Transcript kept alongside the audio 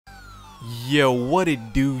Yo, what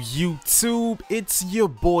it do, YouTube? It's your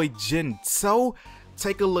boy Gento.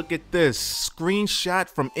 Take a look at this screenshot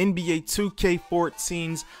from NBA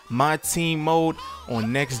 2K14's MyTEAM mode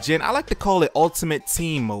on next gen. I like to call it Ultimate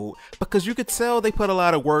Team mode because you could tell they put a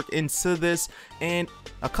lot of work into this, and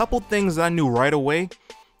a couple things I knew right away.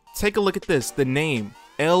 Take a look at this, the name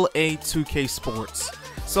LA 2K Sports.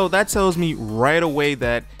 So that tells me right away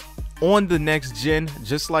that on the next gen,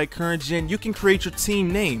 just like current gen, you can create your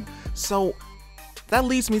team name. So that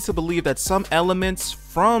leads me to believe that some elements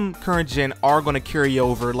from current gen are going to carry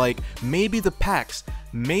over, like maybe the packs,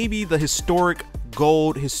 maybe the historic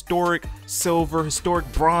gold, historic silver, historic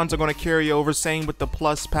bronze are going to carry over, same with the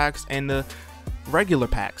plus packs and the regular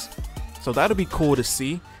packs. So that'll be cool to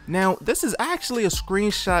see. Now, this is actually a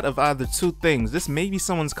screenshot of either two things. This may be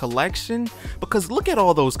someone's collection, because look at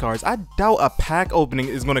all those cards. I doubt a pack opening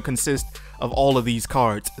is going to consist of all of these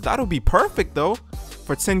cards. That'll be perfect though.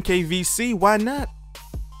 For 10k VC, why not?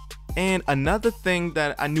 And another thing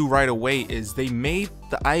that I knew right away is they made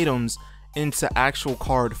the items into actual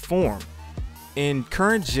card form. In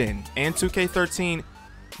current gen and 2K13,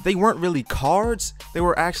 they weren't really cards, they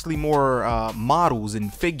were actually more models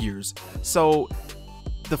and figures. So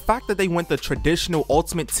the fact that they went the traditional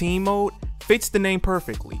Ultimate Team mode fits the name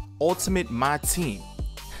perfectly, Ultimate MyTEAM.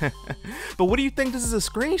 But what do you think this is a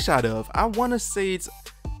screenshot of? I want to say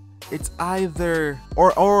it's either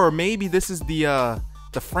or maybe this is the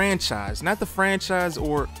franchise, not the franchise,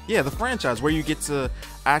 or yeah, the franchise where you get to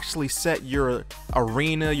actually set your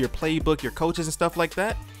arena, your playbook, your coaches and stuff like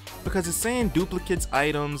that, because it's saying duplicates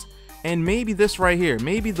items. And maybe this right here,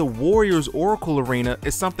 maybe the Warriors Oracle Arena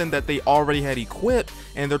is something that they already had equipped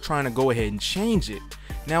and they're trying to go ahead and change it.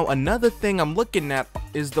 Now another thing I'm looking at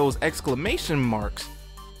is those exclamation marks.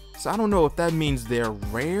 So I don't know if that means they're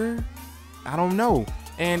rare, I don't know.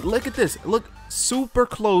 And look at this, look super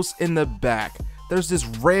close in the back. There's this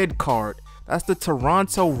red card. That's the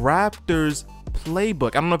Toronto Raptors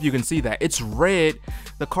playbook. I don't know if you can see that. It's red.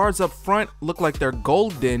 The cards up front look like they're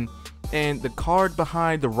golden, and the card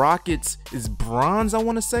behind the Rockets is bronze, I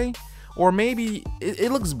want to say. Or maybe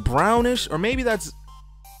it looks brownish, or maybe that's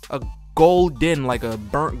a golden, like a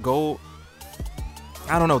burnt gold.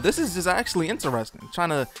 I don't know. This is just actually interesting. Trying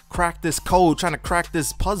to crack this code, trying to crack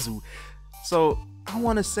this puzzle. So I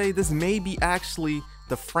want to say this may be actually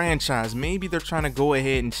the franchise. Maybe they're trying to go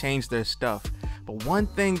ahead and change their stuff. But one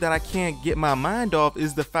thing that I can't get my mind off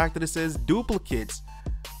is the fact that it says duplicates.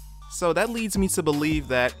 So that leads me to believe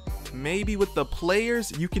that maybe with the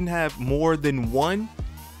players you can have more than one.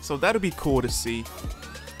 So that'll be cool to see.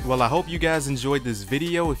 Well, I hope you guys enjoyed this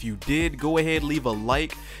video. If you did, go ahead, leave a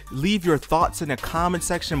like, leave your thoughts in the comment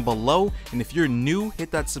section below, and if you're new, hit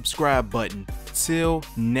that subscribe button. Till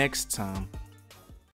next time.